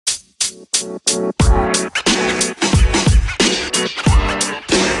What's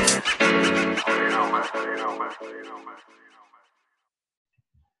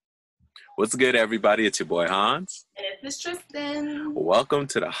good, everybody? It's your boy Hans. And it's Miss Tristan. Welcome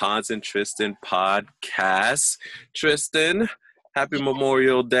to the Hans and Tristan podcast. Tristan, happy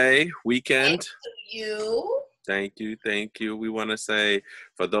Memorial Day weekend. Thank you. Thank you. We want to say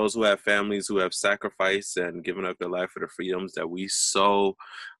for those who have families who have sacrificed and given up their life for the freedoms that we so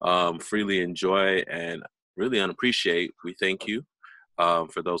freely enjoy and really appreciate, we thank you.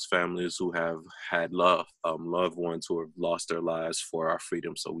 For those families who have had loved ones who have lost their lives for our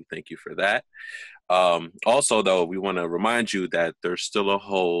freedom. So we thank you for that. Also, though, we want to remind you that there's still a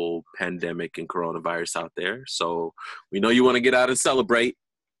whole pandemic and coronavirus out there. So we know you want to get out and celebrate.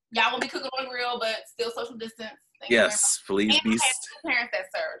 Y'all will be cooking on the grill, but still social distance. Yes, please be. Parents that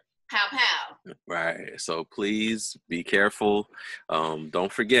served. Pow, pow. Right. So please be careful.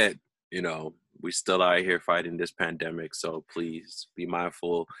 Don't forget, we still out here fighting this pandemic. So please be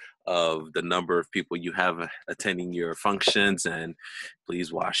mindful of the number of people you have attending your functions, and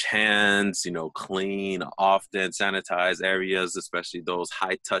please wash hands, clean often, sanitize areas, especially those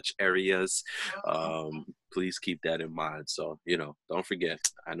high touch areas. Please keep that in mind. So, don't forget.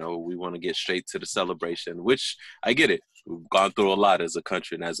 I know we want to get straight to the celebration, which I get it. We've gone through a lot as a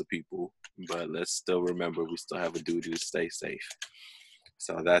country and as a people, but let's still remember we still have a duty to stay safe.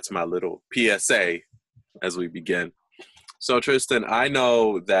 So that's my little PSA as we begin. So Tristan, I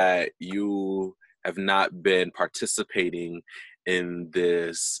know that you have not been participating in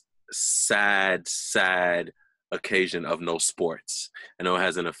this sad occasion of no sports. I know it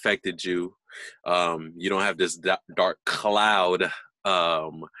hasn't affected you. You don't have this dark cloud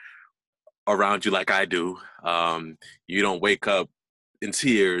around you like I do. You don't wake up in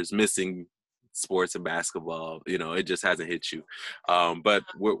tears missing sports and basketball. It just hasn't hit you. But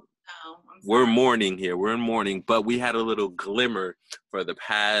we're mourning here. We're in mourning, but we had a little glimmer for the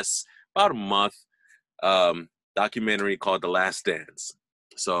past about a month. Documentary called The Last Dance.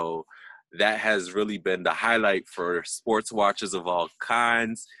 So that has really been the highlight for sports watchers of all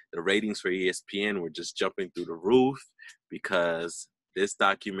kinds. The ratings for ESPN were just jumping through the roof because this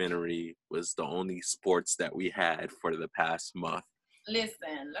documentary was the only sports that we had for the past month.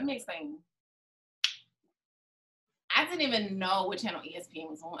 Listen, let me explain. I didn't even know what channel ESPN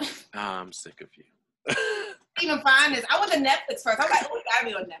was on. I'm sick of you. Even find this. I went to Netflix first. I was like, oh, it gotta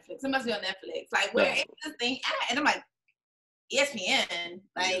be on Netflix. It must be on Netflix. Like, where is this thing at? And I'm like, ESPN.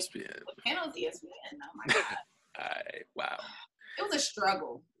 Like, ESPN. What channel is ESPN? Oh my God. Wow. It was a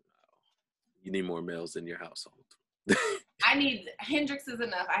struggle. You need more males in your household. I need, Hendrix is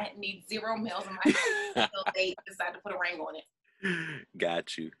enough. I need 0 males in my house until they decide to put a ring on it.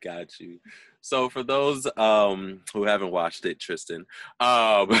 Got you. So for those who haven't watched it, Tristan,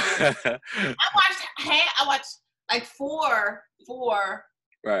 I watched like four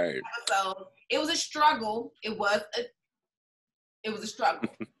right episodes. It was a struggle. It was a struggle.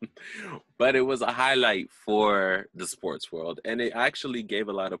 But it was a highlight for the sports world, and it actually gave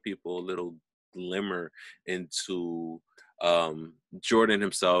a lot of people a little glimmer into Jordan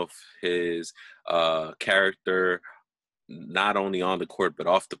himself, his character, not only on the court, but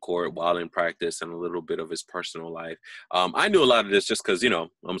off the court while in practice, and a little bit of his personal life. I knew a lot of this just because, I'm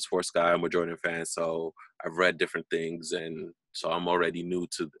a sports guy, I'm a Jordan fan, so I've read different things, and so I'm not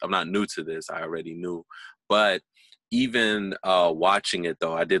new to this, I already knew. But even watching it,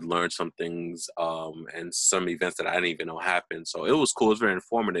 though, I did learn some things and some events that I didn't even know happened. So it was cool, it was very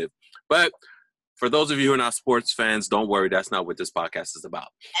informative. But for those of you who are not sports fans, don't worry. That's not what this podcast is about.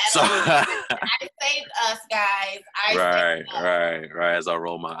 I saved us, guys. Right. As I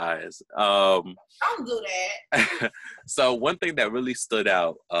roll my eyes. Don't do that. So one thing that really stood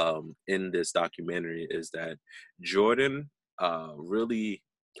out in this documentary is that Jordan really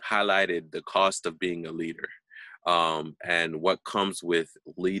highlighted the cost of being a leader and what comes with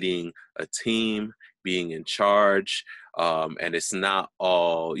leading a team, being in charge. And it's not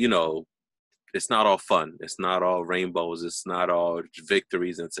all, it's not all fun. It's not all rainbows. It's not all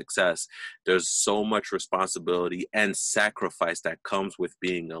victories and success. There's so much responsibility and sacrifice that comes with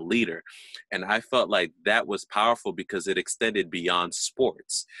being a leader. And I felt like that was powerful because it extended beyond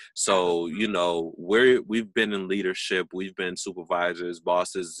sports. So, we've been in leadership. We've been supervisors,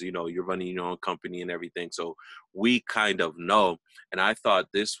 bosses, you're running your own company and everything. So we kind of know. And I thought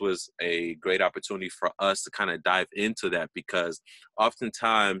this was a great opportunity for us to kind of dive into that because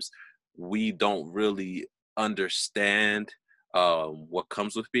oftentimes we don't really understand what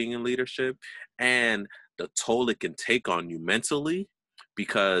comes with being in leadership and the toll it can take on you mentally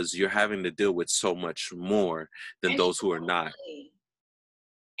because you're having to deal with so much more than those who are not.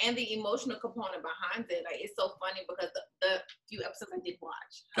 and the emotional component behind it. Like, it's so funny because the few episodes I did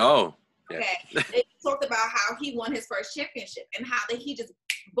watch. Oh. Yeah. Okay. They talked about how he won his first championship and how that he just,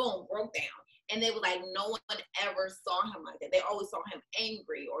 boom, broke down. And they were like, no one ever saw him like that. They always saw him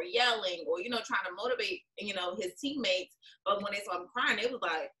angry or yelling or, trying to motivate, his teammates. But when they saw him crying, it was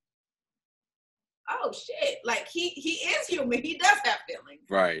like, oh shit. Like, he is human. He does have feelings.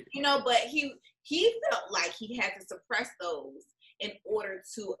 Right. But he felt like he had to suppress those in order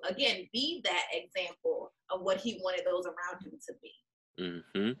to, again, be that example of what he wanted those around him to be.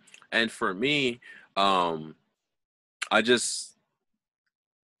 Mm-hmm. And for me, I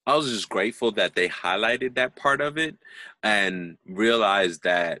was just grateful that they highlighted that part of it and realized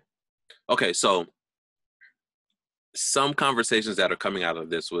that, okay, so some conversations that are coming out of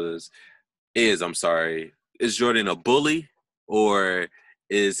this is Jordan a bully, or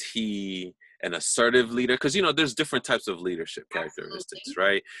is he an assertive leader? Because, there's different types of leadership characteristics, Absolutely.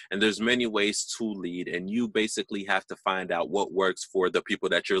 right? And there's many ways to lead, and you basically have to find out what works for the people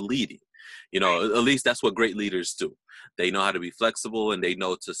that you're leading. Right. At least that's what great leaders do. They know how to be flexible, and they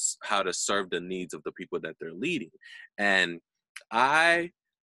know how to serve the needs of the people that they're leading. And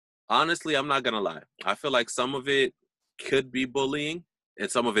honestly, I'm not going to lie. I feel like some of it could be bullying, and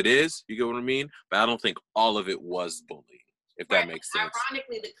some of it is, you get what I mean? But I don't think all of it was bullying, if that makes sense.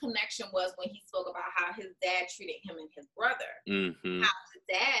 Ironically, the connection was when he spoke about how his dad treated him and his brother. Mm-hmm. How his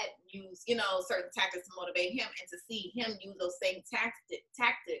dad used, certain tactics to motivate him, and to see him use those same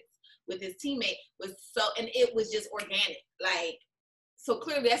tactics with his teammate and it was just organic. Like, so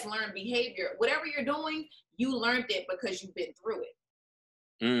clearly that's learned behavior. Whatever you're doing, you learned it because you've been through it.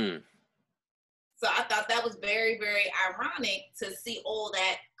 Mm. So I thought that was very, very ironic to see all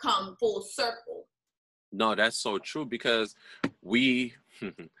that come full circle. No, that's so true, because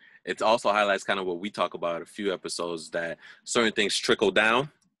it also highlights kind of what we talk about a few episodes, that certain things trickle down,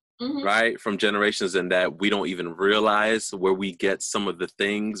 mm-hmm. right, from generations, and that we don't even realize where we get some of the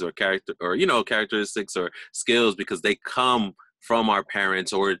things or characteristics or skills, because they come from our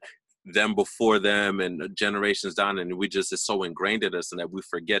parents or them before them and generations down, and it's so ingrained in us, and that we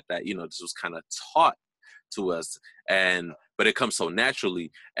forget that this was kind of taught to us, but it comes so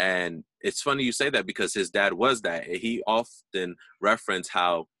naturally. And it's funny you say that, because his dad was that. He often referenced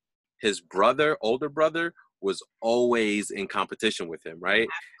how his older brother was always in competition with him, right?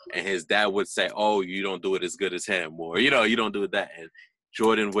 Absolutely. And his dad would say, oh, you don't do it as good as him, or you don't do that, and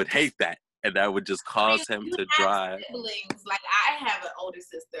Jordan would hate that. And that would just cause him to drive. Siblings. Like, I have an older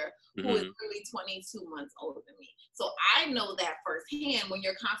sister who is really 22 months older than me. So I know that firsthand, when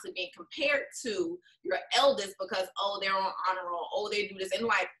you're constantly being compared to your eldest because, oh, they're on honor roll, oh, they do this. And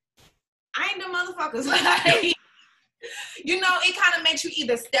like, I ain't the motherfuckers. Like, it kind of makes you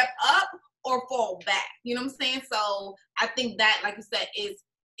either step up or fall back. You know what I'm saying? So I think that, like you said,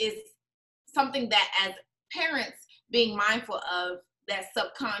 is something that as parents being mindful of, that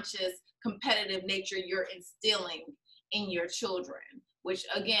subconscious competitive nature you're instilling in your children, which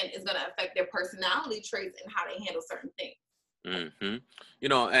again is going to affect their personality traits and how they handle certain things.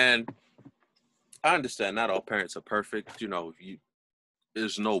 Mm-hmm. And I understand not all parents are perfect.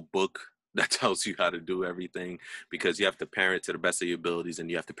 There's no book that tells you how to do everything, because you have to parent to the best of your abilities, and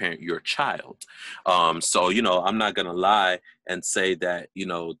you have to parent your child. So, I'm not going to lie and say that,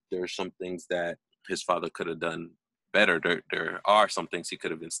 there's some things that his father could have done better. There are some things he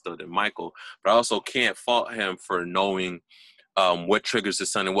could have instilled in Michael, but I also can't fault him for knowing what triggers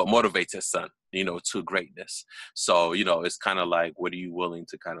his son and what motivates his son, to greatness. So, it's kind of like, what are you willing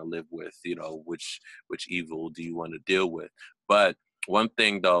to kind of live with? Which evil do you want to deal with? But one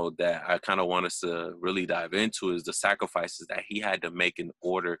thing, though, that I kind of want us to really dive into is the sacrifices that he had to make in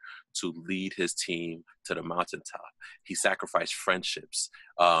order to lead his team to the mountaintop. He sacrificed friendships,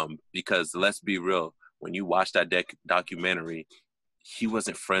 because let's be real, when you watch that documentary, he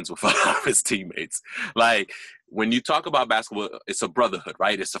wasn't friends with a lot of his teammates. Like, when you talk about basketball, it's a brotherhood,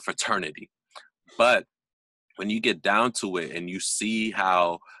 right? It's a fraternity. But when you get down to it and you see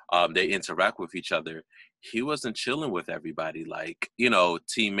how they interact with each other, he wasn't chilling with everybody. Like,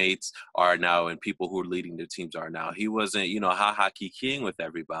 teammates are now, and people who are leading their teams are now. He wasn't, ha-ha-ki-king with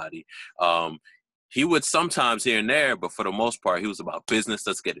everybody. He would sometimes here and there, but for the most part, he was about business.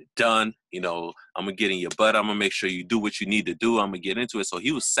 Let's get it done. I'm going to get in your butt. I'm going to make sure you do what you need to do. I'm going to get into it. So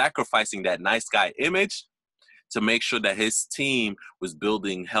he was sacrificing that nice guy image to make sure that his team was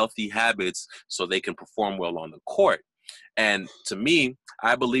building healthy habits so they can perform well on the court. And to me,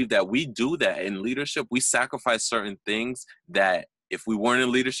 I believe that we do that in leadership. We sacrifice certain things that if we weren't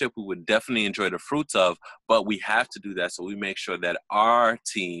in leadership, we would definitely enjoy the fruits of, but we have to do that so we make sure that our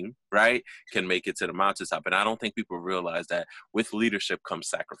team, right, can make it to the mountaintop. And I don't think people realize that with leadership comes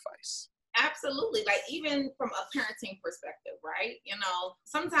sacrifice. Absolutely. Like, even from a parenting perspective, right? You know,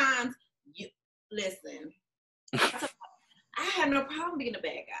 sometimes you listen. I have no problem being a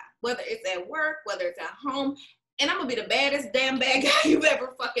bad guy, whether it's at work, whether it's at home, and I'm gonna be the baddest damn bad guy you've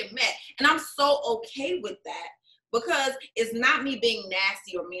ever fucking met. And I'm so okay with that, because it's not me being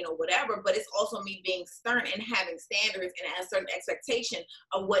nasty or mean or whatever, but it's also me being stern and having standards and a certain expectation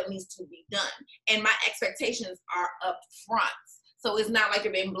of what needs to be done. And my expectations are up front. So it's not like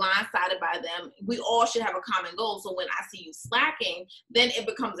you're being blindsided by them. We all should have a common goal. So when I see you slacking, then it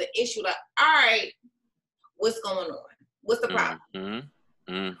becomes an issue like, all right, what's going on? What's the problem?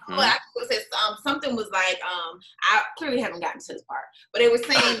 Mm-hmm. Mm-hmm. Well, I said something was like, I clearly haven't gotten to this part, but they were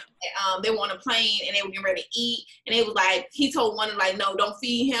saying that, they were on a plane and they were getting ready to eat, and it was like, he told one, like, no, don't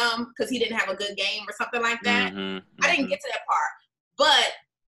feed him because he didn't have a good game or something like that. Mm-hmm. I didn't get to that part, but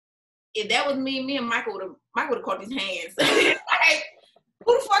if that was me and Michael would have caught his hands. Like,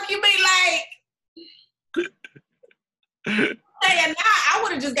 who the fuck you be like? And now I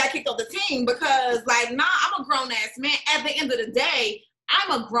would have just got kicked off the team, because, like, nah, I'm a grown ass man. At the end of the day,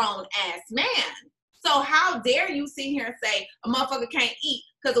 I'm a grown ass man. So how dare you sit here and say a motherfucker can't eat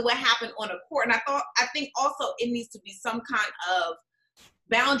because of what happened on the court? And I think also it needs to be some kind of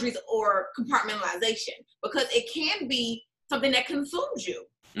boundaries or compartmentalization, because it can be something that consumes you.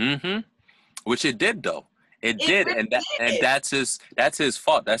 Mm-hmm. Which it did, though. It did, really and that's his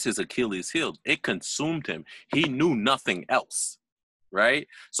fault. That's his Achilles heel. It consumed him. He knew nothing else, right?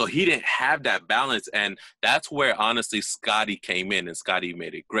 So he didn't have that balance, and that's where, honestly, Scottie came in, and Scottie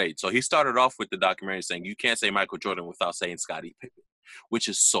made it great. So he started off with the documentary saying, you can't say Michael Jordan without saying Scottie Pippen, which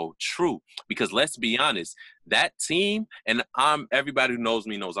is so true, because let's be honest, that team, and everybody who knows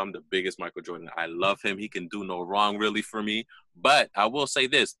me knows I'm the biggest Michael Jordan. I love him. He can do no wrong, really, for me. But I will say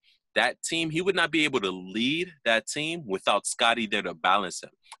this. That team, he would not be able to lead that team without Scottie there to balance him.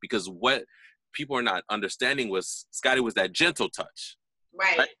 Because what people are not understanding was Scottie was that gentle touch.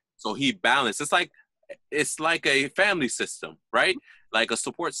 Right. So he balanced. It's like a family system, right? Like a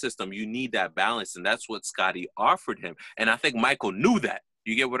support system. You need that balance. And that's what Scottie offered him. And I think Michael knew that.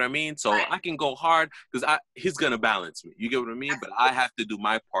 You get what I mean? So right. I can go hard because he's going to balance me. You get what I mean? But I have to do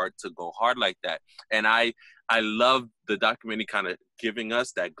my part to go hard like that. And I love the documentary kind of giving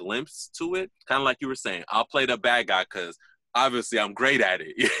us that glimpse to it. Kind of like you were saying, I'll play the bad guy because obviously I'm great at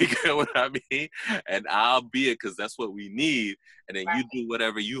it. You get what I mean? And I'll be it because that's what we need. And then you do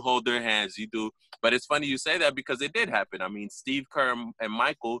whatever. You hold their hands. You do. But it's funny you say that because it did happen. I mean, Steve Kerr and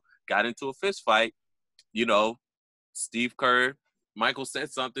Michael got into a fist fight. You know, Michael said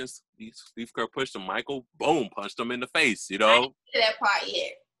something. Steve Kerr pushed him. Michael, boom, punched him in the face, you know? I didn't get that part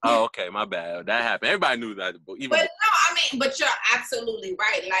yet. Oh, okay, my bad. That happened. Everybody knew that. But you're absolutely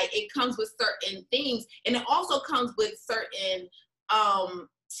right. Like, it comes with certain things, and it also comes with certain,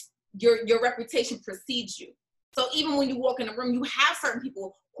 your reputation precedes you. So even when you walk in a room, you have certain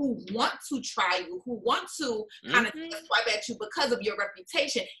people who want to try you, who want to kind of swipe at you because of your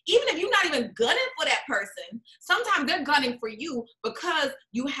reputation. Even if you're not even gunning for that person, sometimes they're gunning for you because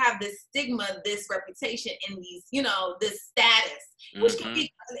you have this stigma, this reputation, and these, this status, which can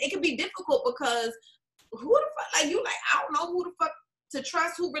be difficult because who the fuck, like, you like, I don't know who the fuck to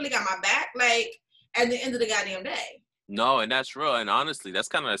trust, who really got my back, like, at the end of the goddamn day. No, and that's real. And honestly, that's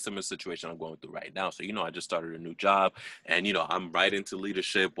kind of a similar situation I'm going through right now. So, I just started a new job and, I'm right into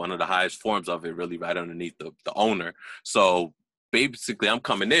leadership, one of the highest forms of it, really right underneath the owner. So basically I'm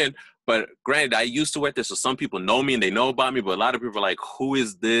coming in, but granted, I used to work there. So some people know me and they know about me, but a lot of people are like, who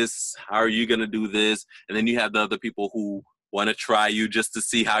is this? How are you going to do this? And then you have the other people who want to try you just to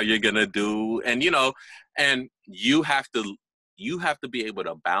see how you're going to do. And, and you have to be able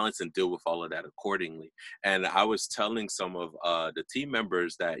to balance and deal with all of that accordingly. And I was telling some of the team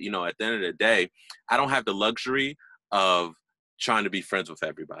members that, at the end of the day, I don't have the luxury of trying to be friends with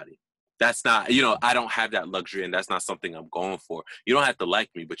everybody. That's not, I don't have that luxury, and that's not something I'm going for. You don't have to like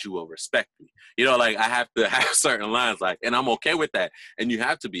me, but you will respect me. Like, I have to have certain lines, like, and I'm okay with that. And you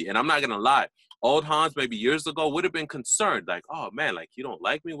have to be. And I'm not going to lie. Old Hans, maybe years ago, would have been concerned, like, oh man, like, you don't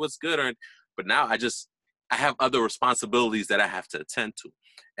like me, what's good? But now I have other responsibilities that I have to attend to.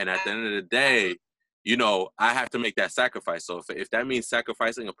 And at the end of the day, I have to make that sacrifice. So if that means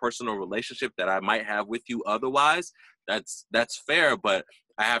sacrificing a personal relationship that I might have with you otherwise, that's fair. But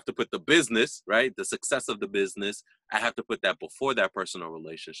I have to put the business, right? The success of the business, I have to put that before that personal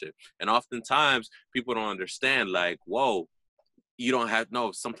relationship. And oftentimes people don't understand, like, whoa,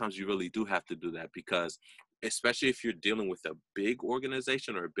 sometimes you really do have to do that, because especially if you're dealing with a big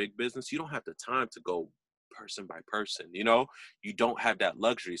organization or a big business, you don't have the time to go person by person. You don't have that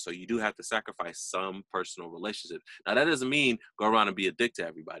luxury. So you do have to sacrifice some personal relationships. Now, that doesn't mean go around and be a dick to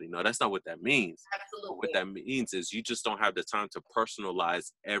everybody. No, that's not what that means. Absolutely. What that means is you just don't have the time to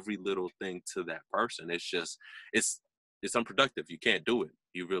personalize every little thing to that person. It's unproductive. You can't do it.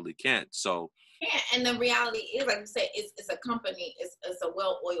 You really can't. So yeah, and the reality is, like you said, it's a company, it's a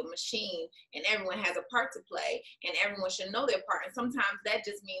well-oiled machine, and everyone has a part to play, and everyone should know their part. And sometimes that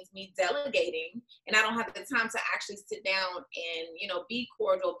just means me delegating, and I don't have the time to actually sit down and, be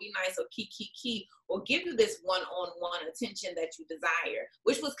cordial, be nice, or key, or give you this one-on-one attention that you desire,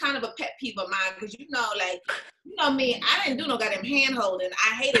 which was kind of a pet peeve of mine, because me, I didn't do no goddamn hand-holding.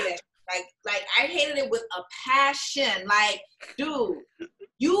 I hated it. Like I hated it with a passion. Like, dude,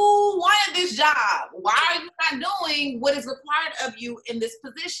 you wanted this job. Why are you not doing what is required of you in this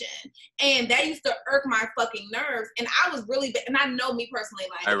position? And that used to irk my fucking nerves. And I was really, and I know me personally,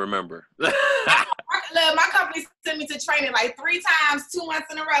 like, I remember. my company sent me to training like 3 times, 2 months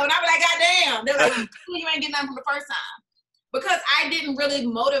in a row. And I was like, God damn. They're like, you ain't getting nothing from the first time. Because I didn't really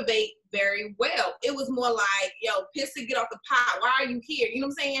motivate very well. It was more like, yo, piss to get off the pot. Why are you here? You know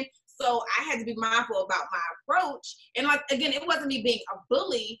what I'm saying? So I had to be mindful about my approach. And like, again, it wasn't me being a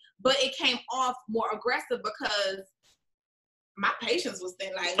bully, but it came off more aggressive because my patience was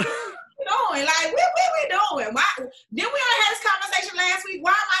thin. Like, what we doing? Like, what we doing? Why? Didn't we already have this conversation last week?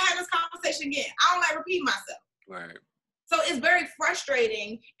 Why am I having this conversation again? I don't like repeat myself. Right. So it's very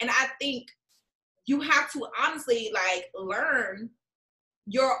frustrating. And I think you have to honestly learn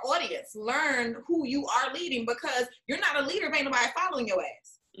your audience, learn who you are leading, because you're not a leader if ain't nobody following your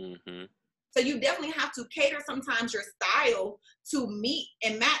ass. Mm-hmm. So you definitely have to cater sometimes your style to meet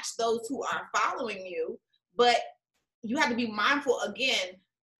and match those who are following you, but you have to be mindful again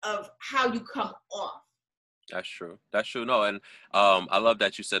of how you come off. That's true. No, and I love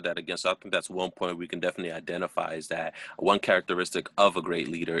that you said that again. So I think that's one point we can definitely identify, is that one characteristic of a great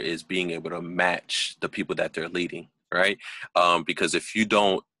leader is being able to match the people that they're leading, right? Because if you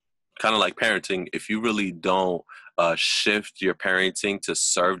don't, kind of like parenting, if you really don't shift your parenting to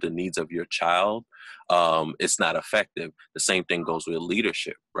serve the needs of your child, it's not effective. The same thing goes with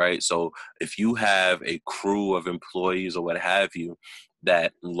leadership, right? So if you have a crew of employees or what have you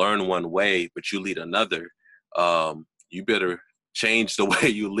that learn one way, but you lead another, you better change the way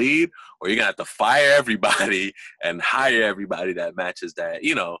you lead, or you're gonna have to fire everybody and hire everybody that matches that,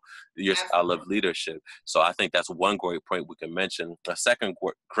 your style of leadership. So I think that's one great point we can mention. A second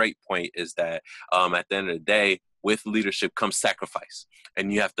great point is that at the end of the day, with leadership comes sacrifice,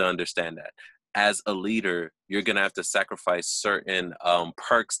 and you have to understand that. As a leader, you're going to have to sacrifice certain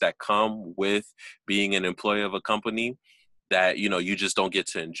perks that come with being an employee of a company that, you just don't get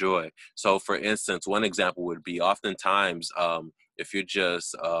to enjoy. So for instance, one example would be oftentimes, if you're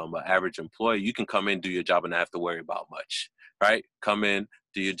just an average employee, you can come in, do your job, and not have to worry about much, right? Come in,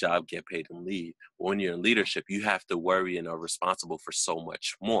 do your job, get paid, and leave. But when you're in leadership, you have to worry and are responsible for so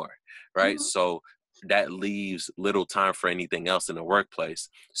much more, right? Mm-hmm. So that leaves little time for anything else in the workplace.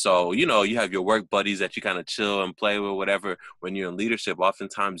 So, you have your work buddies that you kind of chill and play with, whatever. When you're in leadership,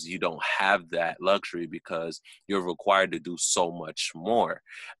 oftentimes you don't have that luxury because you're required to do so much more.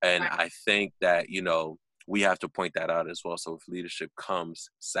 And I think that, we have to point that out as well. So with leadership comes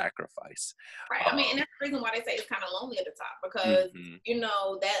sacrifice. Right. I mean, and that's the reason why they say it's kind of lonely at the top, because,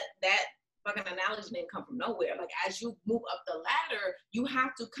 that fucking analogy didn't come from nowhere. Like, as you move up the ladder, you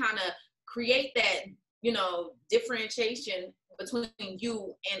have to kind of create that, differentiation between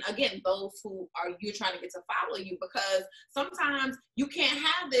you and, again, those who are you're trying to get to follow you, because sometimes you can't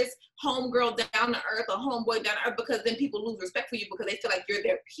have this homegirl down to earth or homeboy down to earth, because then people lose respect for you because they feel like you're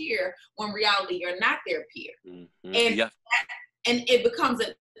their peer, when in reality you're not their peer. Mm-hmm. And it becomes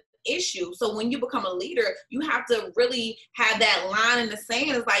an issue. So when you become a leader, you have to really have that line in the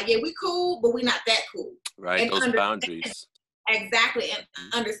sand. It's like, yeah, we cool, but we not that cool. Right, and those boundaries. Exactly, and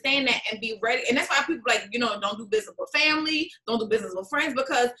understand that and be ready. And that's why people don't do business with family, don't do business with friends,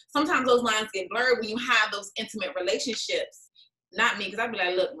 because sometimes those lines get blurred when you have those intimate relationships. Not me, because I'd be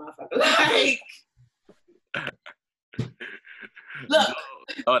like, look, motherfucker, look.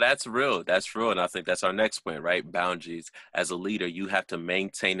 Oh, that's real. That's real. And I think that's our next point, right? Boundaries. As a leader, you have to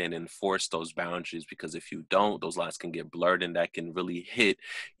maintain and enforce those boundaries, because if you don't, those lines can get blurred, and that can really hit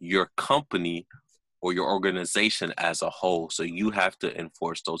your company or your organization as a whole. So you have to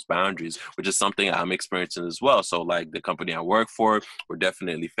enforce those boundaries, which is something I'm experiencing as well. So like the company I work for, we're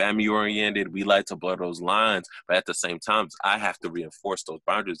definitely family oriented. We like to blur those lines, but at the same time, I have to reinforce those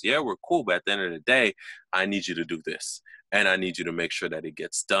boundaries. Yeah, we're cool, but at the end of the day, I need you to do this. and I need you to make sure that it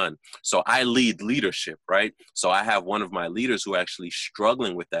gets done. So I lead leadership, right? So I have one of my leaders who actually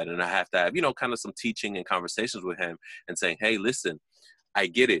struggling with that, and I have to have, kind of some teaching and conversations with him and saying, hey, listen, I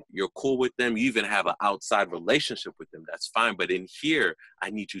get it. You're cool with them. You even have an outside relationship with them. That's fine. But in here, I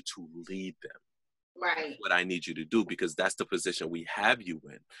need you to lead them. Right. What I need you to do, because that's the position we have you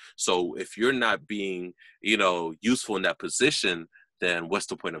in. So if you're not being, useful in that position, then what's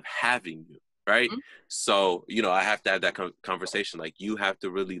the point of having you? Right. Mm-hmm. So, I have to have that conversation. Like, you have to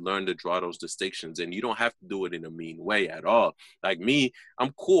really learn to draw those distinctions, and you don't have to do it in a mean way at all. Like me,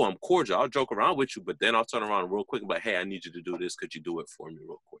 I'm cool. I'm cordial. I'll joke around with you, but then I'll turn around real quick and be like, hey, I need you to do this. Could you do it for me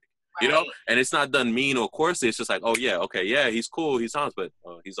real quick? Right. And it's not done mean or coarsely. It's just like, oh yeah, okay, yeah, he's cool, he sounds, but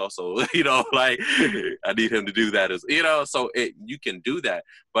he's also, like, I need him to do that as, so you can do that.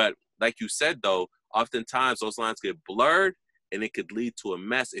 But like you said, though, oftentimes those lines get blurred, and it could lead to a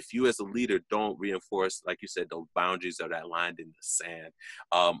mess if you as a leader don't reinforce, like you said, those boundaries are that lined in the sand.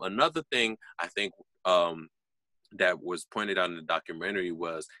 Another thing I think that was pointed out in the documentary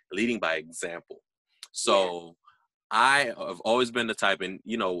was leading by example. So. Yeah. I have always been the type, and,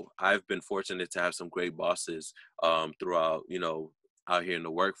 I've been fortunate to have some great bosses throughout, out here in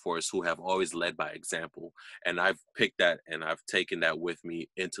the workforce who have always led by example. And I've picked that and I've taken that with me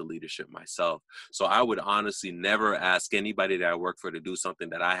into leadership myself. So I would honestly never ask anybody that I work for to do something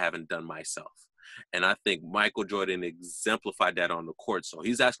that I haven't done myself. And I think Michael Jordan exemplified that on the court. So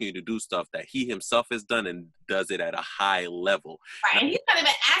he's asking you to do stuff that he himself has done and does it at a high level. Right. And he's not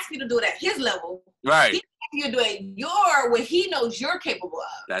even asking you to do it at his level. Right. He's asking you to do it what he knows you're capable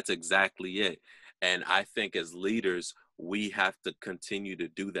of. That's exactly it. And I think as leaders, we have to continue to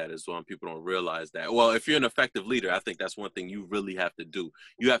do that as well. And people don't realize that. Well, if you're an effective leader, I think that's one thing you really have to do.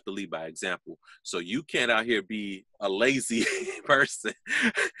 You have to lead by example. So you can't out here be a lazy person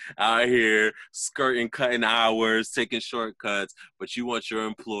out here skirting, cutting hours, taking shortcuts, but you want your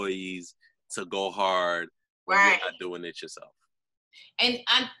employees to go hard when you're not doing it yourself. And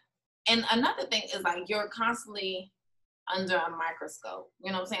another thing is, like, you're constantly under a microscope.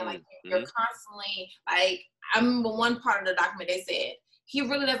 You know what I'm saying? Like, you're constantly, like, I remember one part of the document, they said he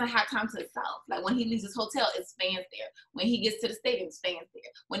really doesn't have time to himself. Like, when he leaves his hotel, it's fans there. When he gets to the stadium, it's fans there.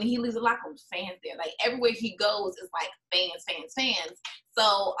 When he leaves the locker room, it's fans there. Like, everywhere he goes is like fans.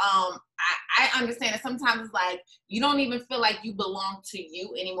 So I understand that sometimes it's like you don't even feel like you belong to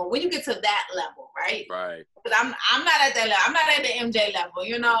you anymore when you get to that level, right? Right. Because I'm not at that level. I'm not at the MJ level,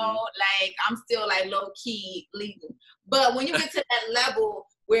 like, I'm still like low key leading. But when you get to that level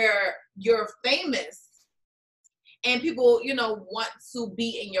where you're famous and people, want to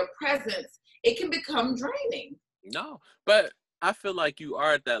be in your presence, it can become draining. No, but I feel like you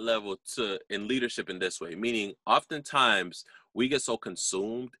are at that level in leadership in this way, meaning oftentimes we get so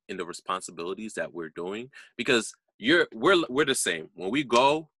consumed in the responsibilities that we're doing because we're the same. When we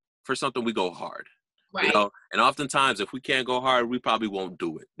go for something, we go hard. Right. And oftentimes if we can't go hard, we probably won't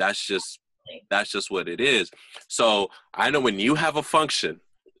do it. That's just what it is. So I know when you have a function,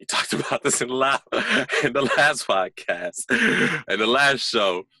 we talked about this in the last podcast, and the last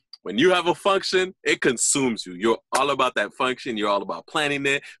show, when you have a function, it consumes you. You're all about that function. You're all about planning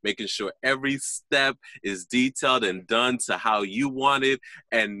it, making sure every step is detailed and done to how you want it,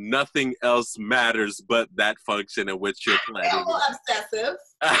 and nothing else matters but that function in which you're planning. I'm a little obsessive.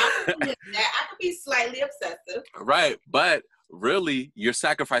 I could be slightly obsessive. Right, but really, you're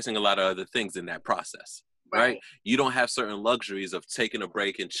sacrificing a lot of other things in that process. Right? You don't have certain luxuries of taking a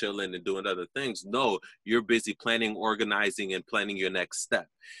break and chilling and doing other things. No, you're busy planning, organizing, and planning your next step.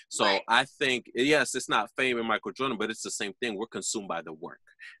 So I think, yes, it's not fame in Michael Jordan, but it's the same thing. We're consumed by the work,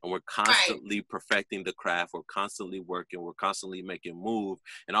 and we're constantly perfecting the craft. We're constantly working. We're constantly making move.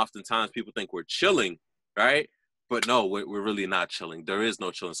 And oftentimes people think we're chilling, right? But no, we're really not chilling. There is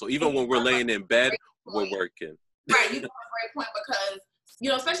no chilling. So even when we're laying in bed, we're working. Right, you got a great point because,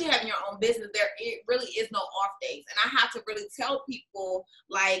 especially having your own business, it really is no off days. And I have to really tell people,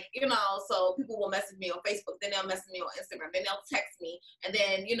 like, so people will message me on Facebook, then they'll message me on Instagram, then they'll text me, and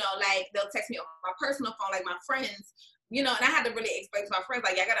then, like, they'll text me on my personal phone, like my friends, and I had to really explain to my friends,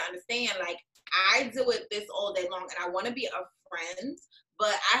 like, I got to understand, like, I deal with this all day long, and I want to be a friend,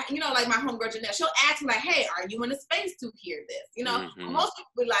 but I, like my homegirl Janelle, she'll ask me, like, hey, are you in a space to hear this? Most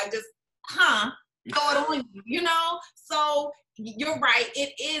people be like, just, throw it on you, So you're right.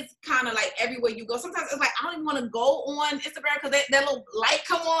 It is kind of like everywhere you go. Sometimes it's like, I don't even want to go on Instagram because that little light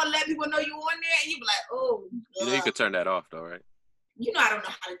come on, let people know you're on there. And you be like, oh, God. You can turn that off though, right? I don't know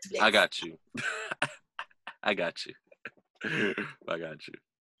how to do that. I got you. I got you.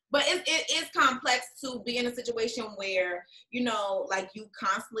 But it is complex to be in a situation where, like, you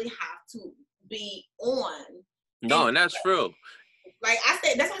constantly have to be on No, and that's true. Like I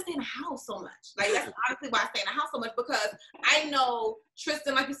said, that's why I stay in the house so much. Like that's honestly why I stay in the house so much, because I know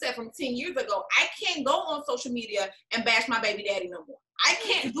Tristan, like you said, from 10 years ago, I can't go on social media and bash my baby daddy no more. I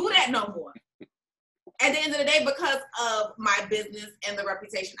can't do that no more. At the end of the day, because of my business and the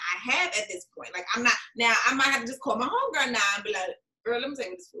reputation I have at this point. Like I'm not, now I might have to just call my homegirl now and be like, girl, let me take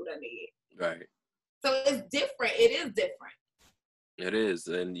me this food I need. Right. So it's different. It is different. It is.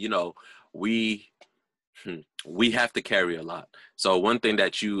 And, we have to carry a lot. So one thing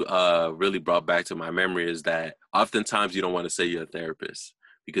that you really brought back to my memory is that oftentimes you don't want to say you're a therapist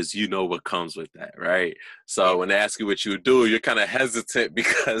because you know what comes with that, right? So when they ask you what you do, you're kind of hesitant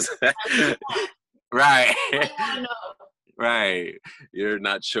because, right. Right. You're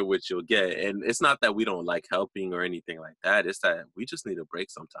not sure what you'll get. And it's not that we don't like helping or anything like that. It's that we just need a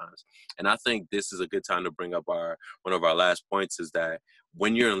break sometimes. And I think this is a good time to bring up one of our last points is that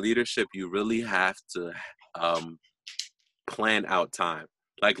when you're in leadership, you really have to plan out time.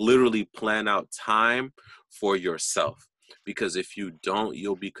 Like literally plan out time for yourself. Because if you don't,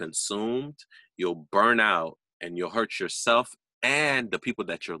 you'll be consumed, you'll burn out, and you'll hurt yourself and the people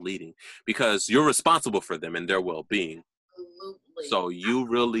that you're leading because you're responsible for them and their well-being. Absolutely. So you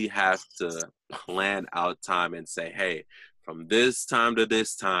really have to plan out time and say, hey, from this time to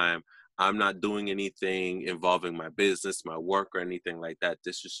this time, I'm not doing anything involving my business, my work, or anything like that.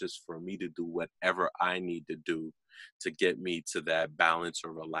 This is just for me to do whatever I need to do to get me to that balance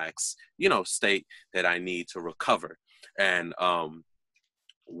or relaxed, state that I need to recover. And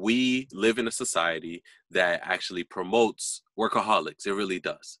we live in a society that actually promotes workaholics. It really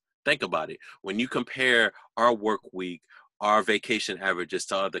does. Think about it. When you compare our work week, our vacation averages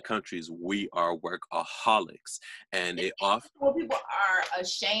to other countries, we are workaholics. And people are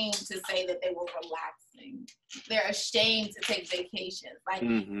ashamed to say that they were relaxing. They're ashamed to take vacations. Like,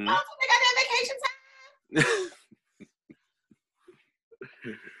 mm-hmm. I don't think I got that vacation time.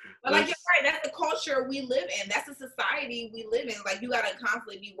 But like you're right, that's the culture we live in. That's the society we live in. Like you gotta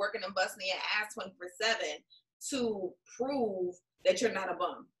constantly be working and busting your ass 24/7 to prove that you're not a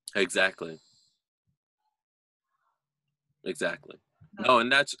bum. Exactly. No,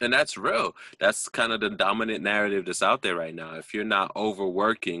 and that's real. That's kind of the dominant narrative that's out there right now. If you're not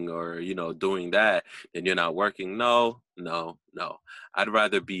overworking or doing that, then you're not working. No. I'd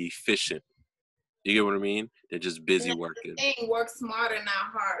rather be efficient. You get what I mean? They're just busy working. Work smarter,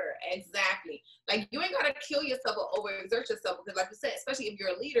 not harder. Exactly. Like you ain't gotta kill yourself or overexert yourself because, like you said, especially if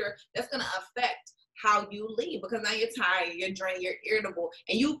you're a leader, that's gonna affect how you lead because now you're tired, you're drained, you're irritable,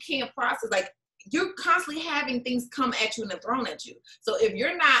 and you can't process. Like you're constantly having things come at you and thrown at you. So if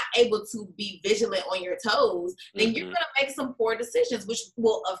you're not able to be vigilant on your toes, then mm-hmm. you're gonna make some poor decisions, which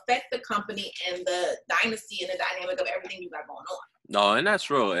will affect the company and the dynasty and the dynamic of everything you got going on. No, and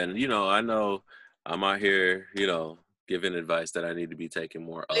that's real. And I know I'm out here, giving advice that I need to be taking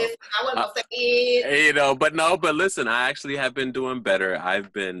more of. Listen, I wasn't gonna say it. But listen, I actually have been doing better.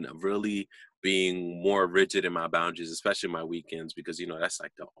 I've been really being more rigid in my boundaries, especially my weekends, because, that's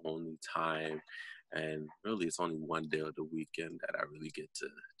like the only time. And really, it's only one day of the weekend that I really get to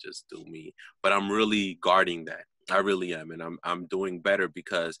just do me. But I'm really guarding that. I really am. And I'm doing better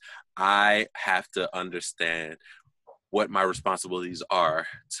because I have to understand what my responsibilities are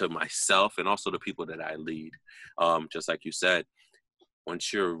to myself and also the people that I lead. Just like you said,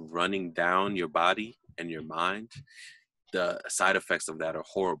 once you're running down your body and your mind, the side effects of that are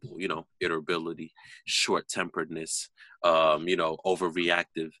horrible, irritability, short-temperedness,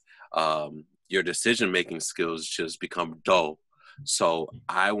 overreactive. Your decision-making skills just become dull. So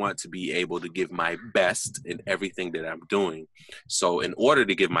I want to be able to give my best in everything that I'm doing. So in order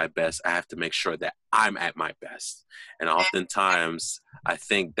to give my best, I have to make sure that I'm at my best. And oftentimes I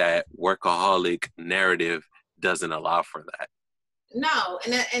think that workaholic narrative doesn't allow for that. No,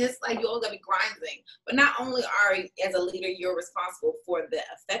 and it's like you always gotta be grinding. But not only are you, as a leader, you're responsible for the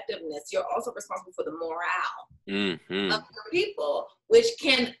effectiveness, you're also responsible for the morale mm-hmm. of your people, which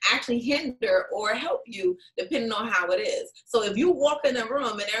can actually hinder or help you depending on how it is. So if you walk in the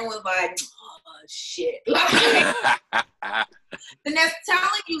room and everyone's like, oh shit, like, then that's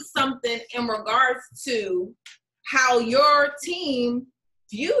telling you something in regards to how your team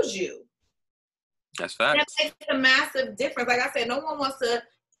views you. That's facts. That makes a massive difference. Like I said, no one wants to.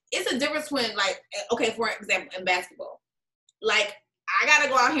 It's a difference when, like, okay, for example, in basketball, like I gotta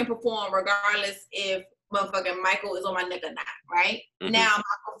go out here and perform regardless if motherfucking Michael is on my neck or not, right? Mm-hmm. Now,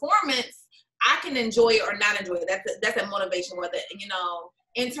 my performance, I can enjoy it or not enjoy it. That's a motivation, whether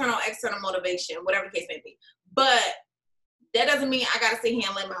internal, external motivation, whatever the case may be. But that doesn't mean I gotta sit here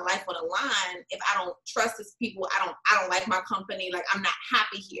and lay my life on the line if I don't trust these people. I don't like my company. Like I'm not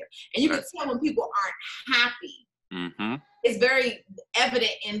happy here. And you can tell when people aren't happy Mm-hmm. It's very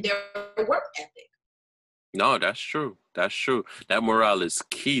evident in their work ethic. No, that's true. That's true. That morale is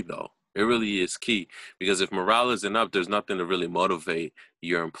key, though. It really is key, because if morale isn't up, there's nothing to really motivate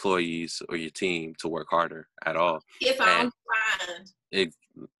your employees or your team to work harder at all. If And I'm fine.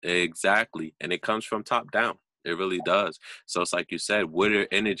 exactly. And it comes from top down. It really does. So it's like you said, what are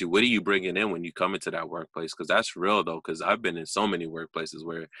you bringing in when you come into that workplace? Because that's real, though, because I've been in so many workplaces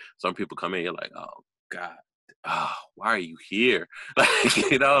where some people come in, you're like, oh, God. Oh, why are you here? Like,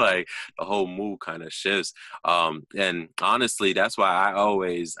 like the whole mood kind of shifts. And honestly, that's why I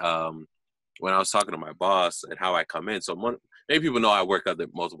always, when I was talking to my boss and how I come in, so many people know I work other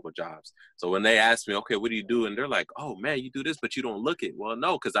multiple jobs. So when they ask me, okay, what do you do? And they're like, oh man, you do this, but you don't look it. Well,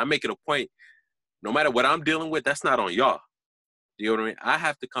 no, because I make it a point, no matter what I'm dealing with, that's not on y'all. You know what I mean? I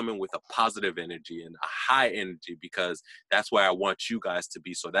have to come in with a positive energy and a high energy, because that's where I want you guys to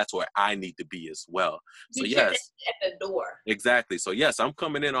be. So that's where I need to be as well. So yes, at the door. exactly. So yes, I'm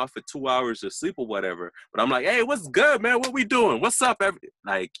coming in off of 2 hours of sleep or whatever, but I'm like, hey, what's good, man? What we doing? What's up?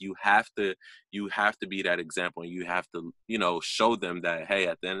 Like you have to be that example, and you have to, show them that, hey,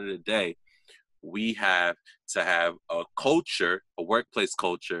 at the end of the day, we have to have a culture, a workplace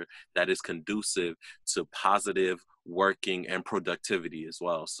culture that is conducive to positive working and productivity as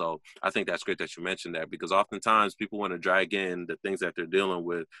well. So I think that's great that you mentioned that, because oftentimes people want to drag in the things that they're dealing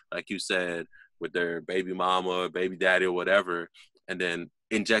with, like you said, with their baby mama, baby daddy, or whatever, and then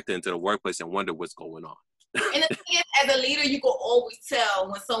inject it into the workplace and wonder what's going on. And the thing is, as a leader, you can always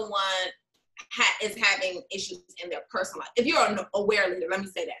tell when someone is having issues in their personal life. If you're an aware leader, let me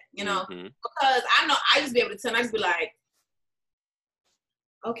say that, because I know I used to be able to tell, I used to be like,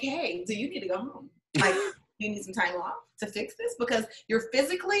 okay, do you need to go home? Like, you need some time off to fix this, because you're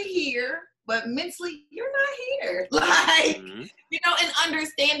physically here, but mentally you're not here. Like, and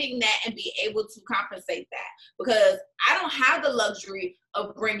understanding that and be able to compensate that, because I don't have the luxury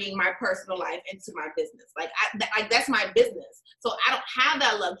of bringing my personal life into my business. Like, that's my business. So I don't have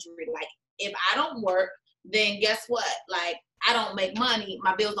that luxury. Like, if I don't work, then guess what? Like, I don't make money.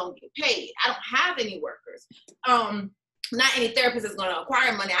 My bills don't get paid. I don't have any workers. Not any therapist is going to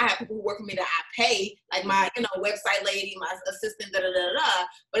acquire money. I have people who work for me that I pay, like my, website lady, my assistant,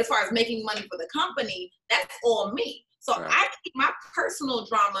 But as far as making money for the company, that's all me. So right. I keep my personal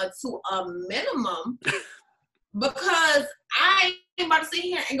drama to a minimum because I ain't about to sit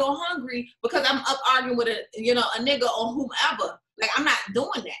here and go hungry because I'm up arguing with a nigga or whomever. Like, I'm not doing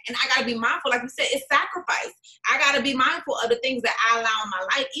that. And I got to be mindful. Like you said, it's sacrifice. I got to be mindful of the things that I allow in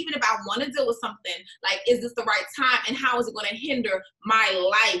my life. Even if I want to deal with something, like, is this the right time? And how is it going to hinder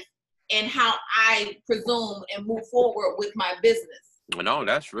my life and how I presume and move forward with my business? No,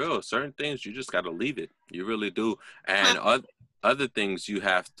 that's real. Certain things, you just got to leave it. You really do. And other things, you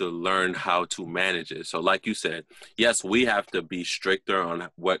have to learn how to manage it. So like you said, yes, we have to be stricter on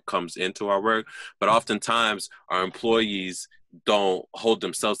what comes into our work, but oftentimes our employees don't hold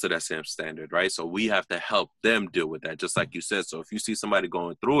themselves to that same standard, right? So we have to help them deal with that, just like you said. So if you see somebody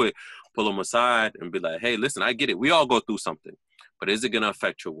going through it, pull them aside and be like, hey, listen, I get it. We all go through something, but is it going to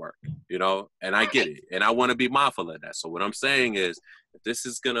affect your work? And I get it. And I want to be mindful of that. So what I'm saying is, if this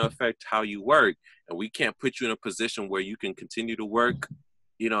is going to affect how you work, and we can't put you in a position where you can continue to work,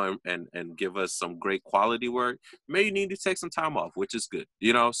 and give us some great quality work, maybe you need to take some time off, which is good,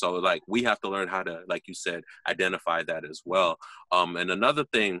 so like we have to learn how to, like you said, identify that as well. And another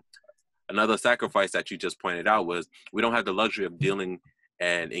sacrifice that you just pointed out was we don't have the luxury of dealing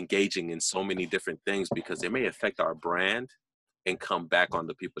and engaging in so many different things, because they may affect our brand and come back on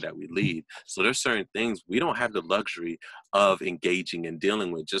the people that we lead. So there's certain things we don't have the luxury of engaging and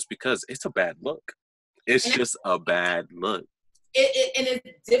dealing with, just because it's a bad look. It's just a bad look. And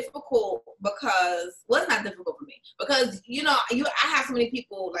it's difficult because, well, it's not difficult for me because, I have so many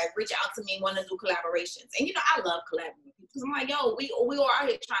people like reach out to me, want to do collaborations. And, I love collaborating with people because I'm like, yo, we all out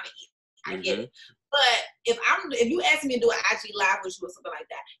here trying to eat. I get it. But if you ask me to do an IG live with you or something like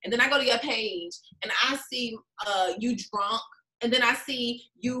that, and then I go to your page and I see you drunk, and then I see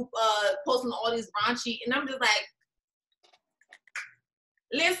you posting all these raunchy, and I'm just like,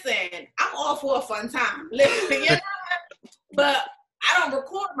 listen, I'm all for a fun time. Listen, but I don't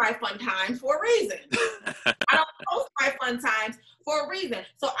record my fun times for a reason. I don't post my fun times for a reason.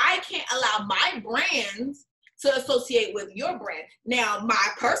 So I can't allow my brands to associate with your brand. Now, my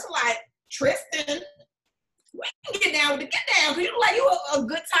personal life, Tristan, we can get down with the get down because you look like you a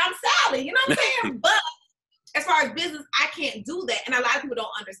good time Sally. You know what I'm saying? But as far as business, I can't do that. And a lot of people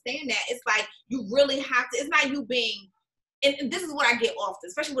don't understand that. It's like you really have to, it's not you being, and this is what I get often,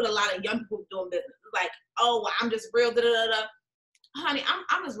 especially with a lot of young people doing business. It's like, oh, well, I'm just real, Honey,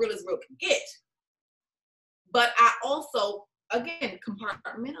 I'm as real can get. But I also, again,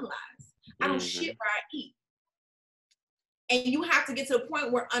 compartmentalize. I don't shit where I eat. And you have to get to the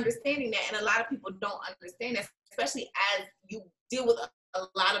point where understanding that, and a lot of people don't understand that, especially as you deal with a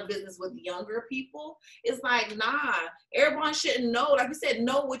lot of business with younger people. It's like, nah, everyone shouldn't know. Like you said,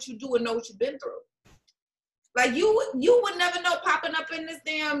 know what you do and know what you've been through. Like you would never know popping up in this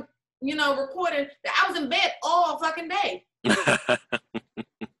damn, recording that I was in bed all fucking day. All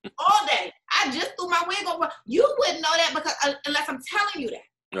day. I just threw my wig over. You wouldn't know that because unless I'm telling you that.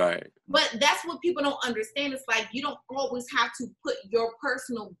 Right. But that's what people don't understand. It's like you don't always have to put your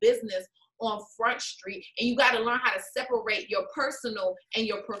personal business on Front Street, and you got to learn how to separate your personal and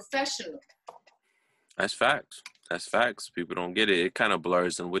your professional. That's facts. That's facts. People don't get it. It kind of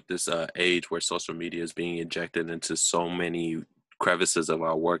blurs, and with this age where social media is being injected into so many crevices of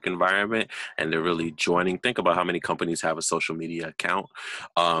our work environment, and they're really joining. Think about how many companies have a social media account.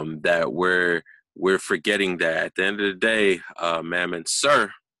 That we're forgetting that at the end of the day, ma'am and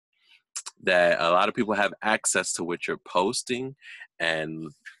sir, that a lot of people have access to what you're posting,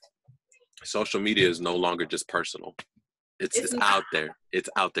 and social media is no longer just personal. It's out there. It's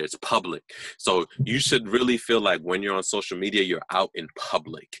out there. It's public. So you should really feel like when you're on social media, you're out in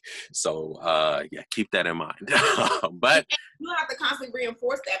public. So yeah, keep that in mind. But you have to constantly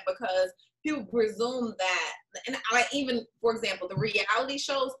reinforce that because people presume that, and like even for example, the reality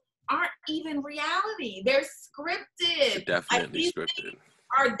shows aren't even reality. They're scripted. Definitely scripted.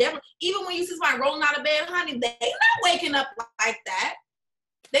 Are definitely, even when you see somebody rolling out of bed, honey, they're not waking up like that.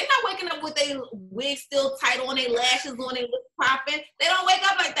 They're not waking up with their wig still tight on, their lashes on, their lips popping. They don't wake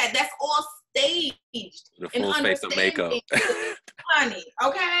up like that. That's all staged. The full face of makeup. Honey,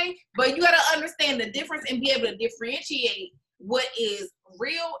 okay? But you got to understand the difference and be able to differentiate what is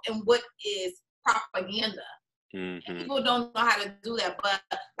real and what is propaganda. Mm-hmm. People don't know how to do that. But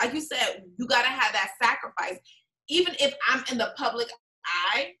like you said, you got to have that sacrifice. Even if I'm in the public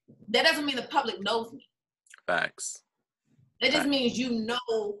eye, that doesn't mean the public knows me. Facts. That just means you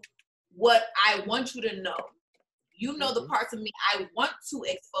know what I want you to know. You know the parts of me I want to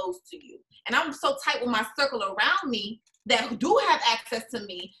expose to you. And I'm so tight with my circle around me that do have access to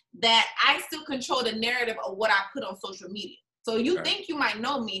me that I still control the narrative of what I put on social media. So you think you might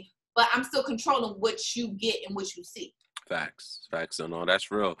know me, but I'm still controlling what you get and what you see. Facts. So no,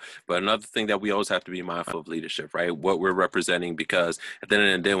 that's real. But another thing that we always have to be mindful of leadership, right? What we're representing, because at the end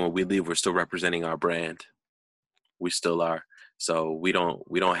of the day, when we leave, we're still representing our brand. We still are. So we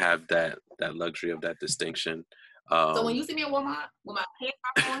don't have that luxury of that distinction. So when you see me in Walmart with my head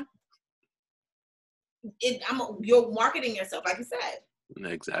on, you're marketing yourself, like you said.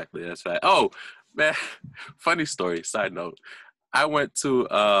 Exactly, that's right. Oh man, funny story. Side note: I went to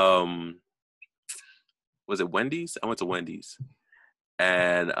was it Wendy's? I went to Wendy's,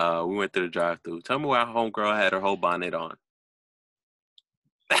 and we went through the drive-thru. Tell me why homegirl had her whole bonnet on.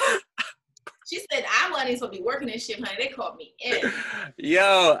 She said, I wasn't even supposed to be working this shit, honey. They called me in.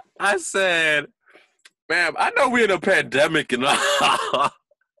 Yo, I said, ma'am, I know we're in a pandemic and all.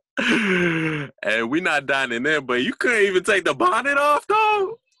 And we not dining in, but you couldn't even take the bonnet off,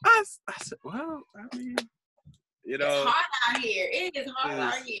 though? I said, well, I mean, you know. It's hard out here. It is hard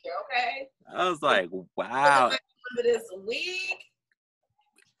out here, okay? I was like, wow. Under this wig.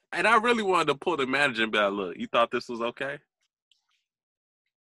 And I really wanted to pull the manager and be like, look, you thought this was okay?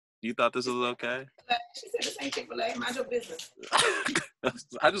 You thought this was okay? She said, this ain't Chick-fil-A. Mind your business.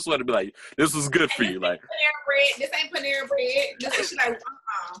 I just want to be like, this is good for you. Like, this ain't Panera Bread. This is like,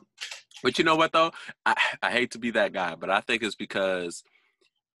 But you know what, though? I hate to be that guy, but I think it's because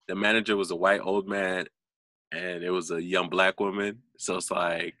the manager was a white old man and it was a young black woman. So it's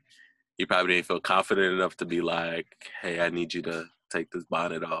like, he probably didn't feel confident enough to be like, hey, I need you to take this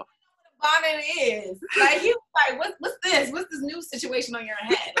bonnet off. Bonnet is like, you like, what's this? What's this new situation on your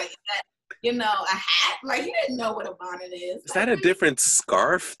head? Like, is that, a hat? Like, he didn't know what a bonnet is. Is that a different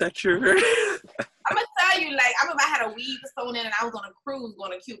scarf that you're? I'm gonna tell you, like, I remember I had a weave sewn in and I was on a cruise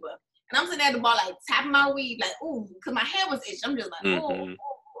going to Cuba. And I'm sitting at the bar, like, tapping my weave, like, ooh, because my hair was itching. I'm just like, ooh.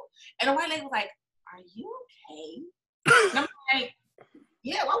 And the white lady was like, are you okay? And I'm like,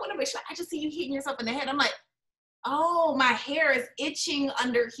 yeah, why wouldn't I be sure? I just see you hitting yourself in the head. I'm like, oh, my hair is itching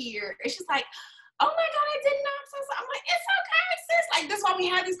under here. It's just like, oh my God, I didn't know. I'm like, it's okay, sis. Like, that's why we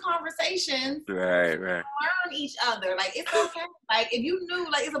have these conversations. Right. Learn each other. Like, it's okay. Like, if you knew,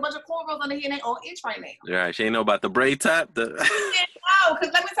 like, it's a bunch of cornrows under here and they all itch right now. Right. She ain't know about the braid top. No, because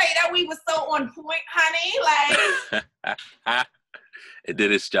let me tell you, that weave was so on point, honey. Like, it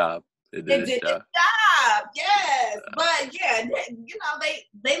did its job. It did its job. Yes. But yeah,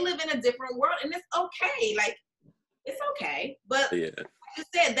 they live in a different world and it's okay. Like, it's okay. But like you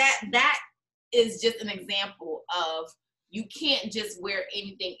said, that is just an example of you can't just wear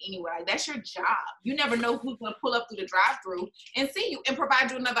anything anywhere. Like, that's your job. You never know who's going to pull up through the drive-thru and see you and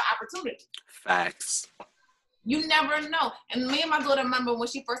provide you another opportunity. Facts. You never know. And me and my daughter, remember when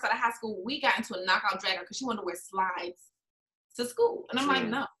she first started high school, we got into a knockout drag because she wanted to wear slides to school. And I'm like,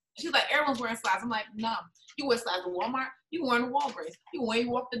 no. She's like, everyone's wearing slides. I'm like, no. You wear slides to Walmart. You wearing the Walgreens. You wear you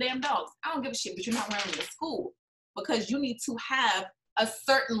walk the damn dogs. I don't give a shit, but you're not wearing them to school because you need to have a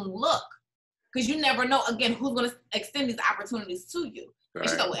certain look. Because you never know, again, who's going to extend these opportunities to you. Right. And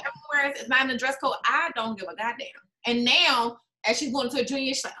she's like, well, everywhere it's not in the dress code. I don't give a goddamn. And now, as she's going to a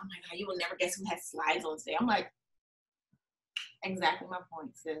junior, she's like, oh my God, you will never guess who has slides on today. I'm like, exactly my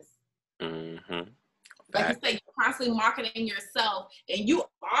point, sis. Mm-hmm. Like you say, you're constantly marketing yourself, and you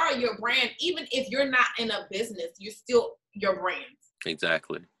are your brand. Even if you're not in a business, you're still your brand.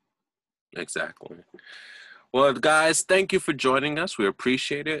 Exactly. Well, guys, thank you for joining us. We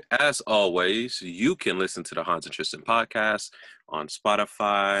appreciate it. As always, you can listen to the Hans and Tristan podcast on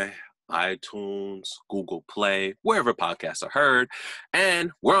Spotify, iTunes, Google Play, wherever podcasts are heard.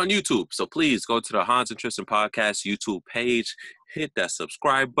 And we're on YouTube. So please go to the Hans and Tristan podcast YouTube page, hit that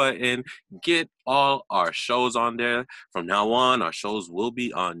subscribe button, get all our shows on there. From now on, our shows will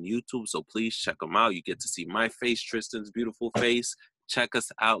be on YouTube. So please check them out. You get to see my face, Tristan's beautiful face. Check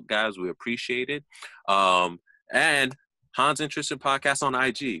us out, guys. We appreciate it. And Hans and Tristan podcast on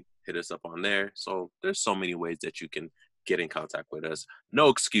IG. Hit us up on there. So there's so many ways that you can get in contact with us. No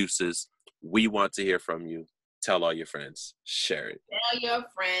excuses. We want to hear from you. Tell all your friends. Share it. Tell your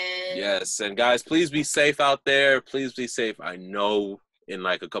friends. Yes. And guys, please be safe out there. Please be safe. I know in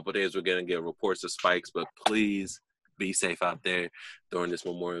like a couple of days we're going to get reports of spikes, but please be safe out there during this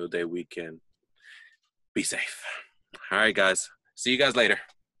Memorial Day weekend. Be safe. All right, guys. See you guys later.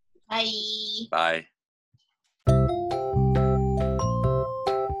 Bye. Bye.